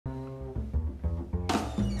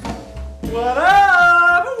What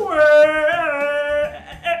up,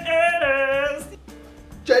 West?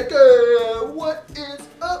 Jacob, what is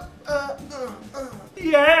up?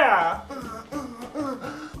 Yeah.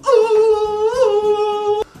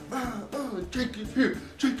 Jake is here.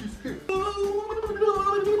 Jake is here.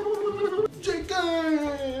 Jacob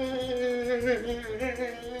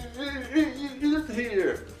is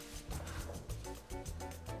here.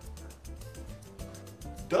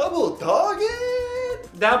 Double dogging?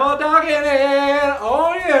 Double dogging it.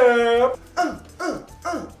 Oh yeah.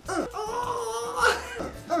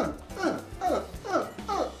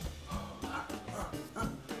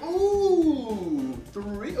 Ooh,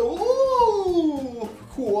 three. Ooh,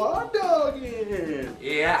 quad dogging.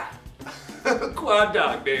 Yeah. Quad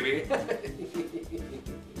dog, baby.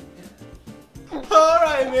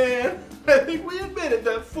 Alright, man. I think we admitted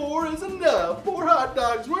that 4 is enough. 4 hot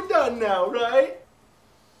dogs. We're done now, right?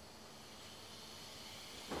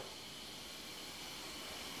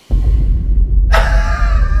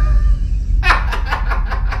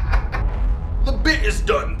 The bit is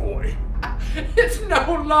done, boy. It's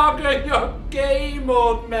no longer your game,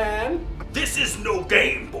 old man. This is no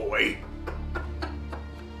game, boy.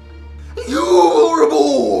 You're a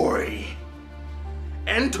boy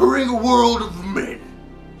entering a world of men.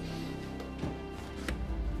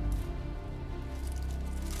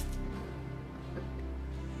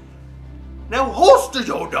 Now holster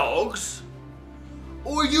your dogs,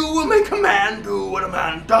 or you will make a man do what a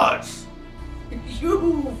man does.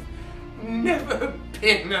 You've never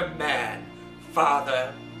been a man,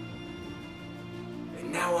 father.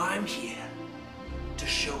 And now I'm here to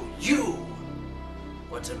show you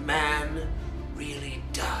what a man really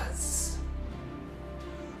does.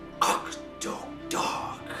 Hotdog.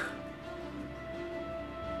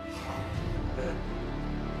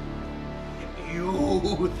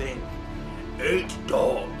 You think 8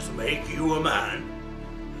 dogs make you a man?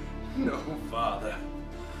 No, father.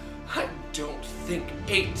 I don't think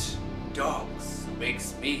 8 dogs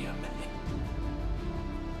makes me a man.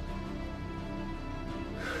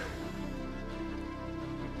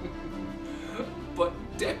 But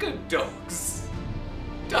dogs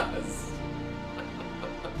does.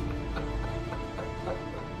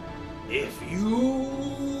 If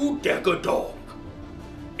you deck a dog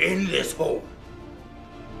in this home,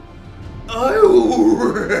 I will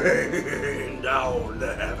rain down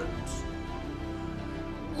the heavens,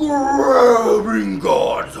 grabbing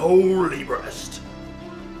God's holy breast,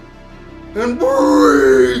 and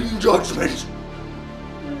bring judgment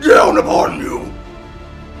down upon you.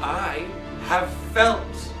 I have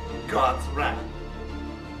felt God's wrath.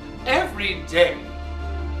 Every day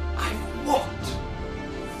I've walked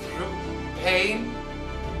through pain,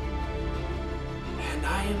 and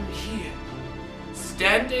I am here,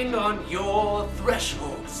 standing on your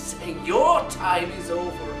threshold, saying your time is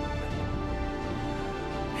over.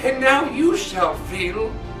 And now you shall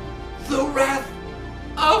feel the wrath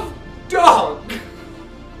of dog.